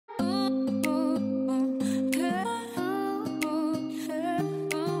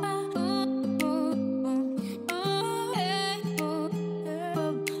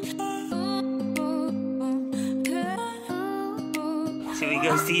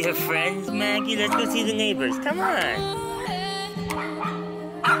go see her friends, Maggie? Let's go see the neighbors. Come on.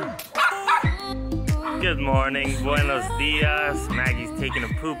 Good morning, buenos dias. Maggie's taking a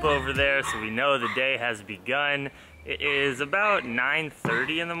poop over there, so we know the day has begun. It is about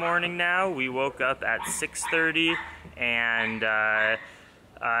 9:30 in the morning now. We woke up at 6:30, and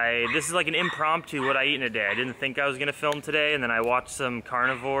this is like an impromptu what I eat in a day. I didn't think I was gonna film today, and then I watched some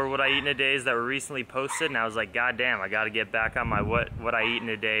carnivore what I eat in a days that were recently posted, and I was like, God damn, I gotta get back on my what I eat in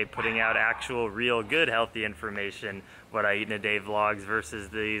a day, putting out actual, real, good, healthy information, what I eat in a day vlogs versus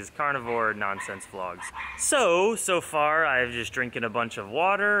these carnivore nonsense vlogs. So far I've just drinking a bunch of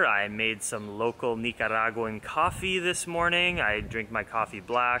water. I made some local Nicaraguan coffee this morning. I drink my coffee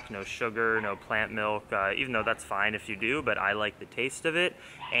black, no sugar, no plant milk, even though that's fine if you do, but I like the taste of it.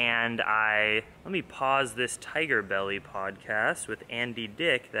 And let me pause this Tiger Belly podcast with Andy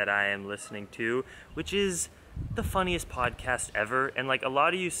Dick that I am listening to, which is the funniest podcast ever. And like a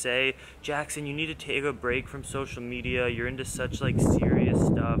lot of you say, Jackson, you need to take a break from social media. You're into such like serious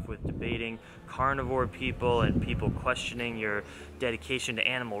stuff with debating carnivore people and people questioning your dedication to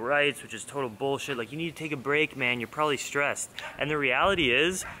animal rights, which is total bullshit. Like, you need to take a break, man. You're probably stressed. And the reality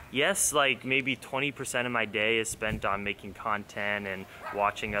is, yes, like maybe 20% of my day is spent on making content and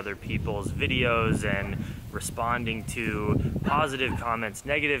watching other people's videos and responding to positive comments,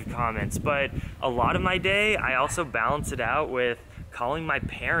 negative comments, but a lot of my day I also balance it out with calling my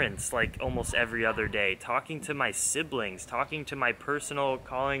parents like almost every other day, talking to my siblings, calling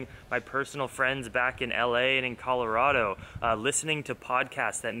my personal friends back in LA and in Colorado, listening to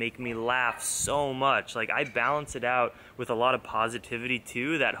podcasts that make me laugh so much. Like, I balance it out with a lot of positivity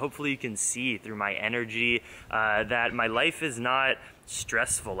too, that hopefully you can see through my energy, that my life is not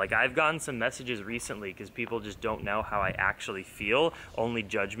stressful. Like, I've gotten some messages recently because people just don't know how I actually feel, only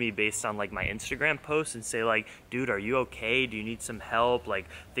judge me based on like my Instagram posts and say like, dude, are you okay? Do you need some help? Like,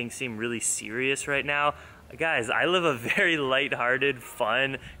 things seem really serious right now. Guys, I live a very lighthearted,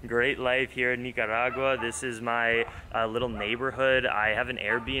 fun, great life here in Nicaragua. This is my little neighborhood. I have an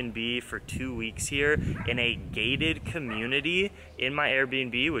Airbnb for 2 weeks here in a gated community in my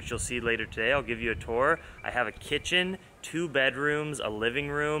Airbnb, which you'll see later today. I'll give you a tour. I have a kitchen, 2 bedrooms, a living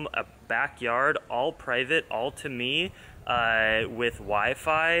room, a backyard, all private, all to me, with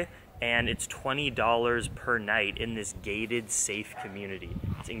Wi-Fi, and it's $20 per night in this gated, safe community.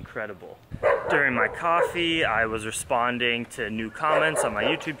 It's incredible. During my coffee, I was responding to new comments on my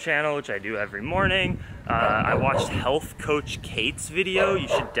YouTube channel, which I do every morning. I watched Health Coach Kate's video. You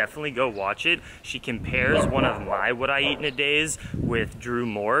should definitely go watch it. She compares one of my what I eat in a days with Drew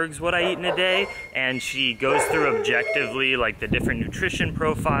Morg's what I eat in a day, and she goes through objectively like the different nutrition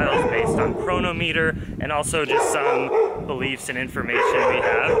profiles based on chronometer, and also just some beliefs and information we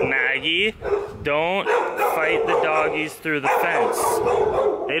have. Maggie, don't fight the doggies through the fence.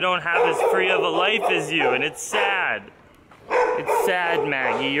 They don't have as free of a life as you, and it's sad. It's sad,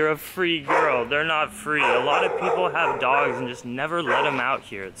 Maggie. You're a free girl. They're not free. A lot of people have dogs and just never let them out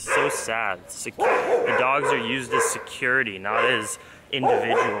here. It's so sad. The dogs are used as security, not as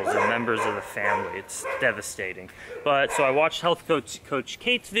individuals and members of the family. It's devastating. But so I watched Health Coach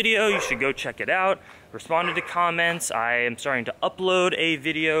Kate's video. You should go check it out. Responded to comments. I am starting to upload a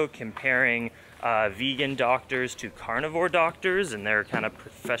video comparing vegan doctors to carnivore doctors and their kind of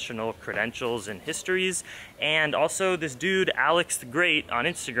professional credentials and histories. And also this dude, Alex the Great, on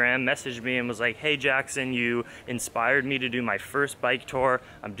Instagram messaged me and was like, hey Jackson, you inspired me to do my first bike tour.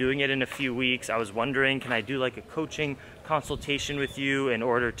 I'm doing it in a few weeks. I was wondering, can I do like a coaching consultation with you in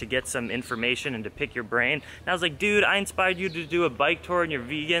order to get some information and to pick your brain? And I was like, dude, I inspired you to do a bike tour and you're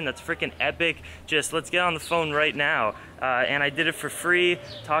vegan. That's freaking epic. Just let's get on the phone right now. And I did it for free,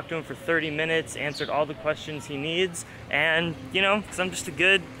 talked to him for 30 minutes, answered all the questions he needs, and you know, because I'm just a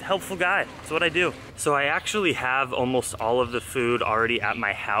good, helpful guy. That's what I do. So I actually have almost all of the food already at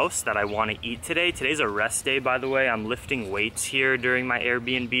my house that I want to eat today. Today's a rest day, by the way. I'm lifting weights here during my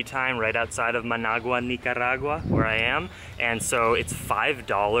Airbnb time right outside of Managua, Nicaragua, where I am. And so it's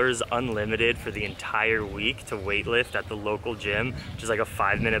 $5 unlimited for the entire week to weightlift at the local gym, which is like a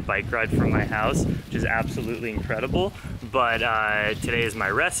 5-minute bike ride from my house, which is absolutely incredible. But today is my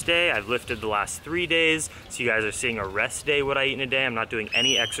rest day. I've lifted the last 3 days, so you guys are seeing a rest day, what I eat in a day. I'm not doing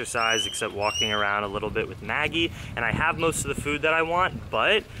any exercise except walking around a little bit with Maggie, and I have most of the food that I want,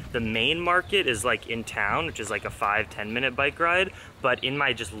 but the main market is like in town, which is like a 5-10 minute bike ride. but in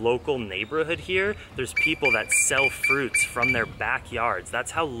my just local neighborhood here, there's people that sell fruits from their backyards.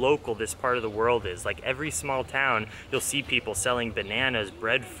 That's how local this part of the world is. Like every small town, you'll see people selling bananas,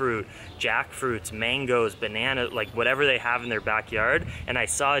 breadfruit, jackfruits, mangoes, banana, like whatever they have in their backyard. And I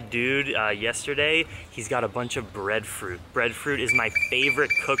saw a dude yesterday, he's got a bunch of breadfruit. Breadfruit is my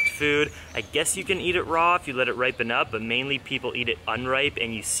favorite cooked food. I guess you can eat it raw if you let it ripen up, but mainly people eat it unripe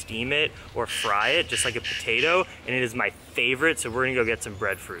and you steam it or fry it just like a potato, and it is my favorite, so we're gonna go get some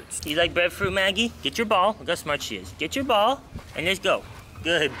breadfruits. You like breadfruit, Maggie? Get your ball. Look how smart she is. Get your ball and let's go.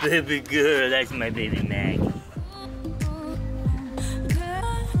 Good baby girl, that's my baby Maggie.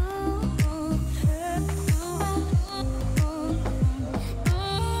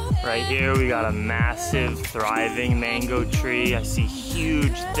 Right here we got a massive thriving mango tree. I see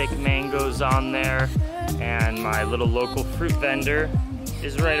huge thick mangoes on there, and my little local fruit vendor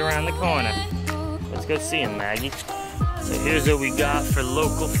is right around the corner. Let's go see him, Maggie. So here's what we got for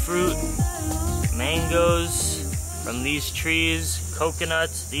local fruit. Mangoes from these trees,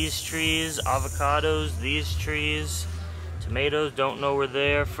 coconuts, these trees, avocados, these trees, tomatoes, don't know where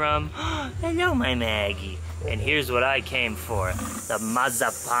they're from. Hello, my Maggie. And here's what I came for, the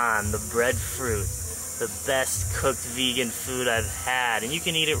mazapan, the breadfruit, the best cooked vegan food I've had. And you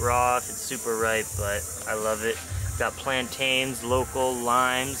can eat it raw if it's super ripe, but I love it. Got plantains, local,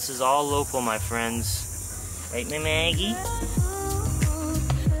 limes. This is all local, my friends. Right, my Maggie?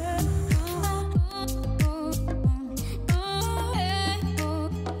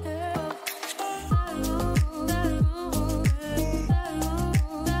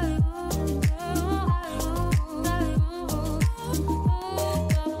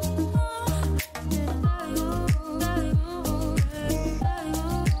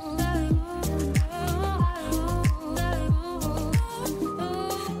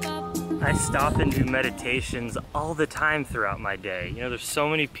 I stop and do meditations all the time throughout my day. You know, there's so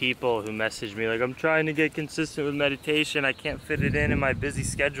many people who message me like, I'm trying to get consistent with meditation, I can't fit it in my busy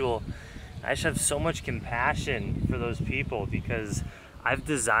schedule. I just have so much compassion for those people because I've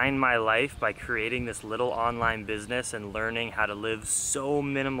designed my life by creating this little online business and learning how to live so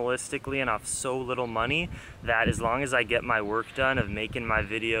minimalistically and off so little money that as long as I get my work done of making my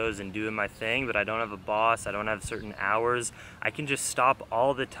videos and doing my thing, but I don't have a boss, I don't have certain hours, I can just stop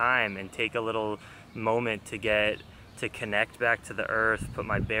all the time and take a little moment to connect back to the earth, put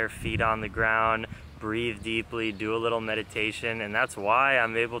my bare feet on the ground, breathe deeply, do a little meditation, and that's why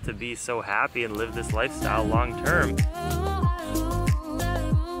I'm able to be so happy and live this lifestyle long term.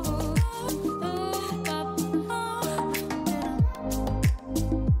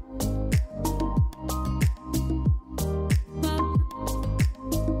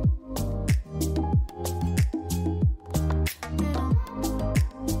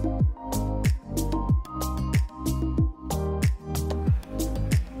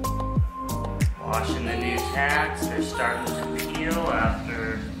 Washing the new tats, they're starting to peel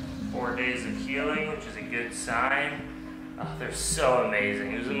after 4 days of healing, which is a good sign. Oh, they're so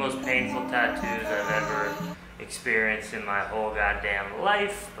amazing. It was the most painful tattoos I've ever experienced in my whole goddamn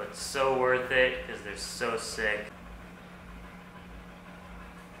life, but so worth it because they're so sick.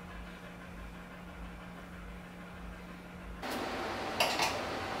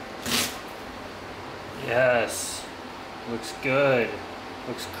 Yes, looks good.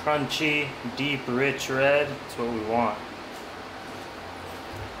 Looks crunchy, deep, rich red. That's what we want.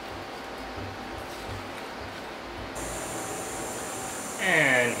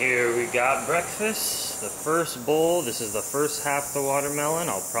 And here we got breakfast. The first bowl. This is the first half of the watermelon.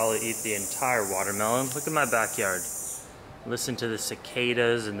 I'll probably eat the entire watermelon. Look at my backyard. Listen to the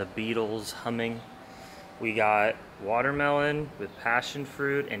cicadas and the beetles humming. We got watermelon with passion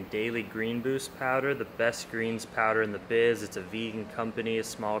fruit and daily green boost powder, the best greens powder in the biz. It's a vegan company, a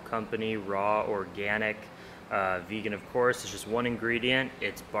small company, raw, organic, vegan of course. It's just one ingredient.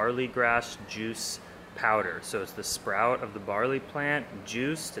 It's barley grass juice powder. So it's the sprout of the barley plant,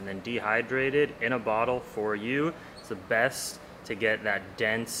 juiced and then dehydrated in a bottle for you. It's the best to get that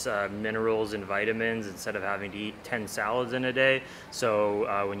dense minerals and vitamins instead of having to eat 10 salads in a day.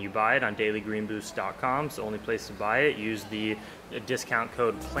 So when you buy it on dailygreenboost.com, it's the only place to buy it. Use the discount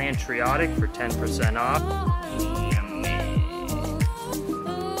code Plantriotic for 10% off.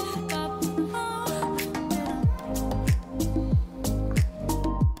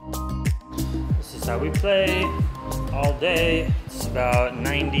 This is how we play all day. It's about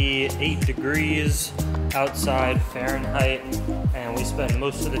 98 degrees outside Fahrenheit, and we spend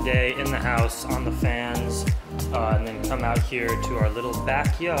most of the day in the house on the fans, and then come out here to our little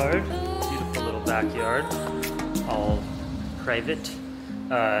backyard, beautiful little backyard, all private,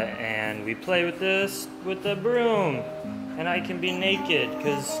 and we play with this with the broom. and I can be naked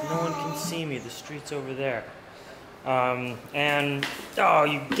because no one can see me. The street's over there. And, oh,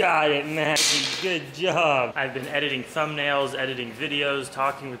 you got it, Maggie. Good job. I've been editing thumbnails, editing videos,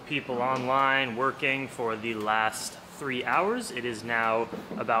 talking with people online, working for the last 3 hours. It is now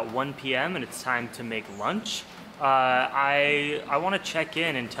about 1 p.m. and it's time to make lunch. I want to check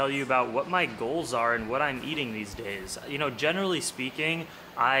in and tell you about what my goals are and what I'm eating these days. You know, generally speaking,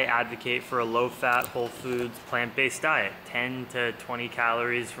 I advocate for a low-fat, whole foods, plant-based diet. 10 to 20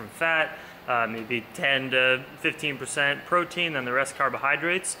 calories from fat, maybe 10 to 15% protein, then the rest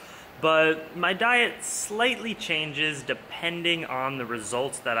carbohydrates. But my diet slightly changes depending on the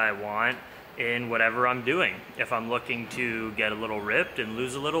results that I want in whatever I'm doing. If I'm looking to get a little ripped and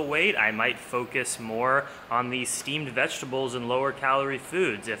lose a little weight, I might focus more on these steamed vegetables and lower calorie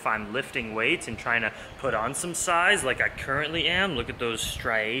foods. If I'm lifting weights and trying to put on some size like I currently am, look at those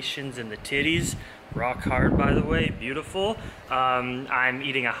striations in the titties. Rock hard, by the way, beautiful. I'm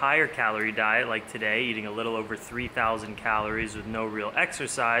eating a higher calorie diet like today, eating a little over 3,000 calories with no real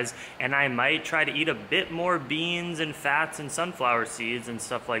exercise, and I might try to eat a bit more beans and fats and sunflower seeds and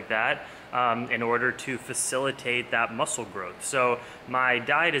stuff like that in order to facilitate that muscle growth. So my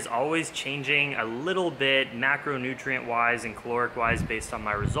diet is always changing a little bit macronutrient wise and caloric wise based on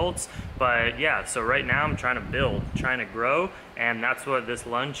my results. But yeah, so right now I'm trying to build, trying to grow, and that's what this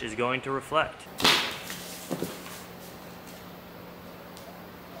lunch is going to reflect.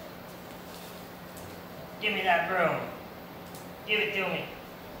 Give me that broom. Give it to me.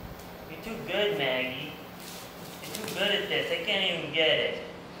 You're too good, Maggie. You're too good at this. I can't even get it.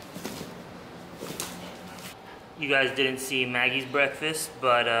 You guys didn't see Maggie's breakfast,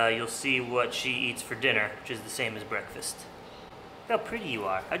 but you'll see what she eats for dinner, which is the same as breakfast. Look how pretty you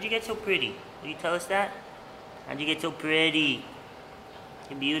are. How'd you get so pretty? Will you tell us that? How'd you get so pretty?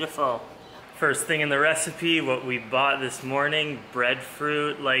 You're beautiful. First thing in the recipe, what we bought this morning,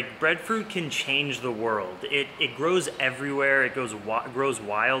 breadfruit. Like, breadfruit can change the world. It grows everywhere. It grows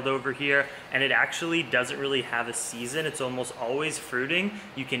wild over here, and it actually doesn't really have a season. It's almost always fruiting.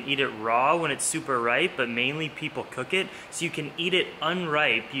 You can eat it raw when it's super ripe, but mainly people cook it. So you can eat it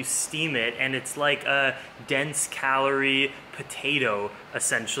unripe, you steam it, and it's like a dense calorie potato,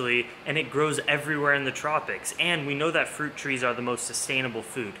 essentially, and it grows everywhere in the tropics. And we know that fruit trees are the most sustainable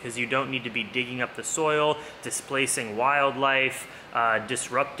food because you don't need to be digging up the soil, displacing wildlife,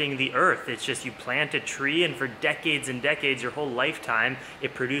 disrupting the earth. It's just you plant a tree, and for decades and decades, your whole lifetime,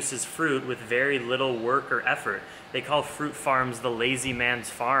 it produces fruit with very little work or effort. They call fruit farms the lazy man's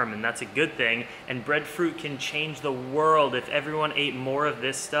farm, and that's a good thing. And breadfruit can change the world if everyone ate more of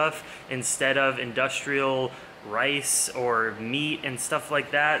this stuff instead of industrial rice or meat and stuff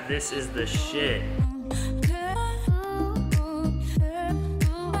like that. This is the shit.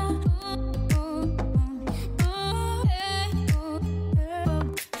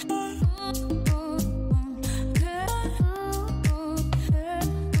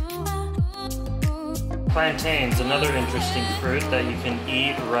 Plantains, another interesting fruit that you can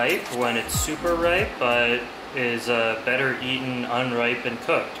eat ripe when it's super ripe, but is better eaten unripe and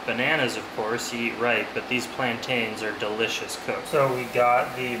cooked. Bananas, of course, you eat ripe, but these plantains are delicious cooked. So we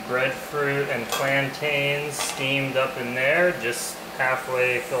got the breadfruit and plantains steamed up in there, just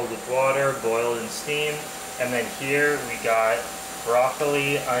halfway filled with water, boiled and steamed. And then here we got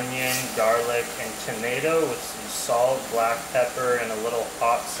broccoli, onion, garlic, and tomato with some salt, black pepper, and a little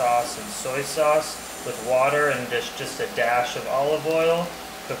hot sauce and soy sauce with water and just a dash of olive oil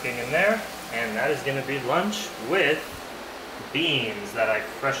cooking in there. And that is going to be lunch with beans that I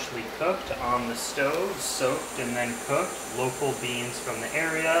freshly cooked on the stove, soaked and then cooked. Local beans from the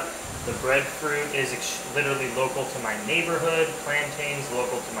area. The breadfruit is literally local to my neighborhood. Plantains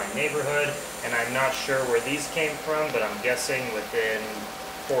local to my neighborhood. And I'm not sure where these came from, but I'm guessing within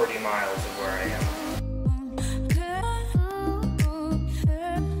 40 miles of where I am.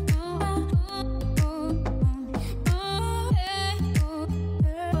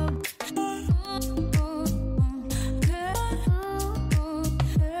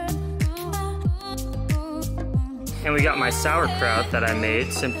 And we got my sauerkraut that I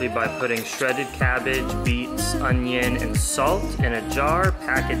made simply by putting shredded cabbage, beets, onion, and salt in a jar,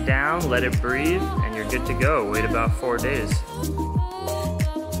 pack it down, let it breathe, and you're good to go. Wait about 4 days.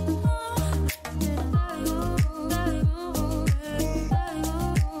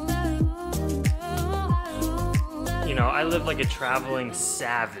 You know, I live like a traveling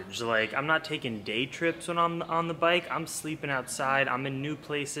savage. Like, I'm not taking day trips when I'm on the bike. I'm sleeping outside. I'm in new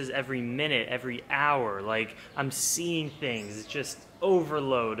places every minute, every hour. Like, I'm seeing things.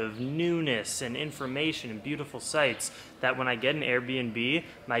 overload of newness and information and beautiful sights that when I get an Airbnb,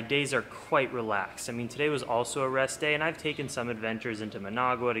 my days are quite relaxed. I mean, today was also a rest day, and I've taken some adventures into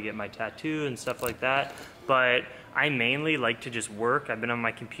Managua to get my tattoo and stuff like that, but I mainly like to just work. I've been on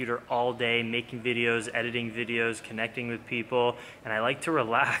my computer all day making videos, editing videos, connecting with people, and I like to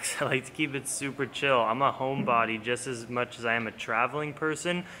relax. I like to keep it super chill. I'm a homebody just as much as I am a traveling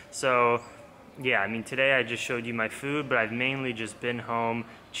person, so yeah, I mean, today I just showed you my food, but I've mainly just been home,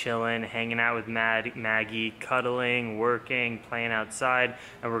 chilling, hanging out with Maggie, cuddling, working, playing outside,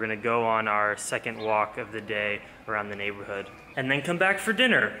 and we're gonna go on our second walk of the day around the neighborhood. And then come back for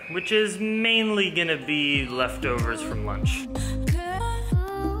dinner, which is mainly gonna be leftovers from lunch.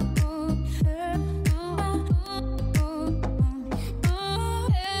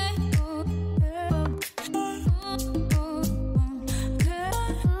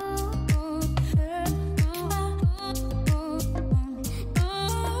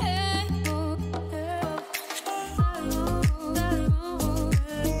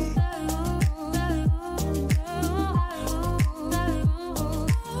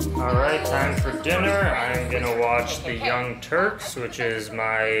 Alright, time for dinner. I'm gonna watch the Young Turks, which is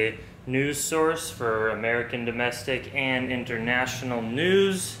my news source for American domestic and international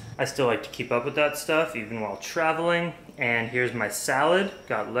news. I still like to keep up with that stuff even while traveling. And here's my salad.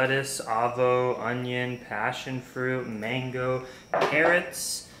 Got lettuce, avo, onion, passion fruit, mango,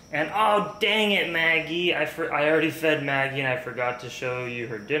 carrots, and oh dang it, Maggie! I already fed Maggie and I forgot to show you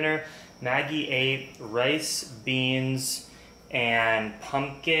her dinner. Maggie ate rice, beans, and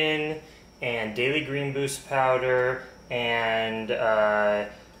pumpkin, and daily green boost powder, and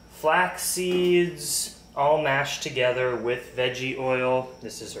flax seeds, all mashed together with veggie oil.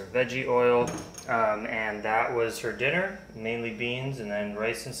 This is her veggie oil, and that was her dinner, mainly beans and then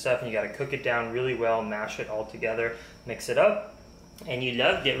rice and stuff, and you gotta cook it down really well, mash it all together, mix it up, and you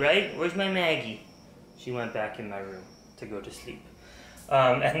loved it, right? Where's my Maggie? She went back in my room to go to sleep.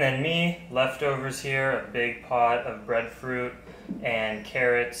 And then me, leftovers here, a big pot of breadfruit and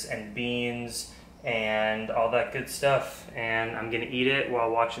carrots and beans and all that good stuff. And I'm gonna eat it while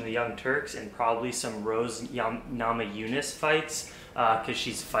watching the Young Turks and probably some Rose Namajunas fights because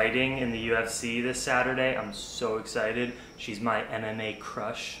she's fighting in the UFC this Saturday. I'm so excited. She's my MMA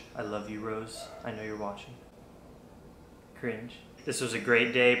crush. I love you, Rose. I know you're watching. Cringe. This was a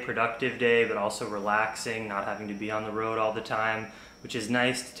great day, productive day, but also relaxing, not having to be on the road all the time, which is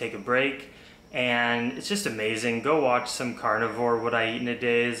nice to take a break. And it's just amazing. Go watch some carnivore. What I eat in a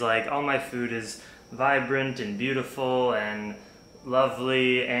day is like, all my food is vibrant and beautiful and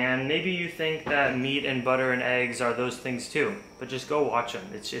lovely, and maybe you think that meat and butter and eggs are those things too, but just go watch them.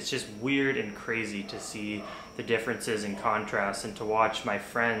 It's just weird and crazy to see the differences and contrasts, and to watch my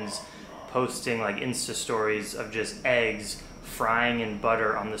friends posting like Insta stories of just eggs frying in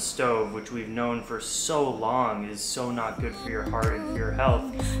butter on the stove, which we've known for so long is so not good for your heart and for your health,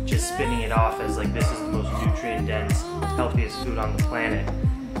 just spinning it off as like this is the most nutrient dense, healthiest food on the planet.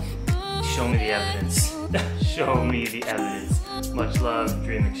 Show me the evidence. Show me the evidence. Much love,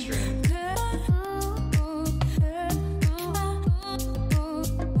 Dream Extreme.